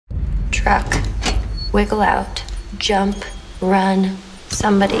truck, wiggle out, jump, run,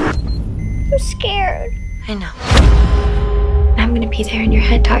 somebody. I'm scared. I know. I'm gonna be there in your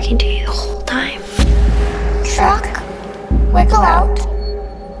head talking to you the whole time. Truck, wiggle out.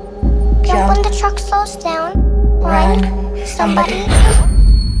 Jump when the truck slows down. Run, somebody.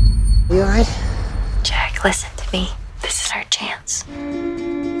 You alright? Jack, listen to me. This is our chance.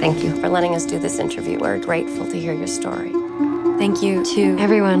 Thank you for letting us do this interview. We're grateful to hear your story. Thank you to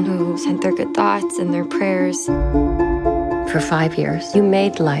everyone who sent their good thoughts and their prayers. For 5 years, you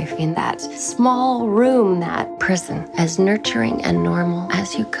made life in that small room, that prison, as nurturing and normal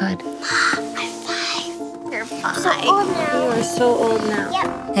as you could. Mom, I'm 5. You're 5. So old now. You are so old now.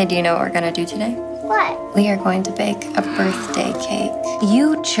 Yep. Hey, do you know what we're gonna do today? What? We are going to bake a birthday cake.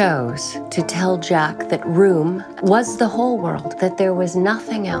 You chose to tell Jack that room was the whole world, that there was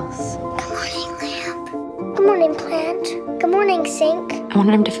nothing else. Good morning, lamp. Good morning, plant. Good morning, sink. I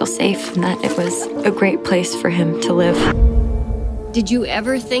wanted him to feel safe and that it was a great place for him to live. Did you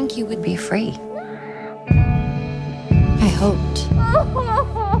ever think you would be free? I hoped.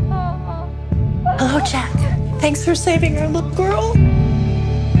 Hello, Jack. Thanks for saving our little girl.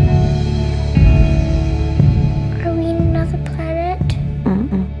 Are we in another planet?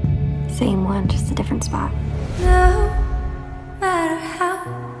 Same one, just a different spot. No matter how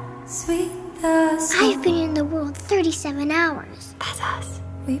sweet the song I've been in the world 37 hours. That's us.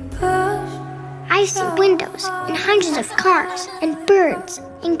 we push. I've seen windows and hundreds of cars and birds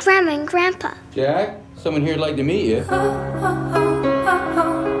and grandma and grandpa. Jack, someone here would like to meet you.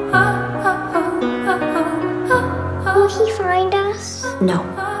 Will he find us? No,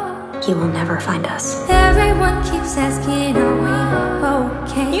 he will never find us. Everyone keeps asking, are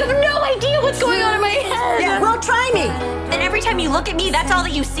we okay? You have no idea what's going on in my head. Yeah, well, try me. And every time you look at me, that's all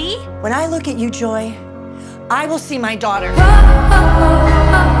that you see? When I look at you, Joy, I will see my daughter.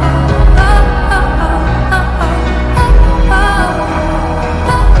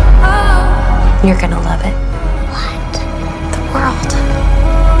 You're gonna love it.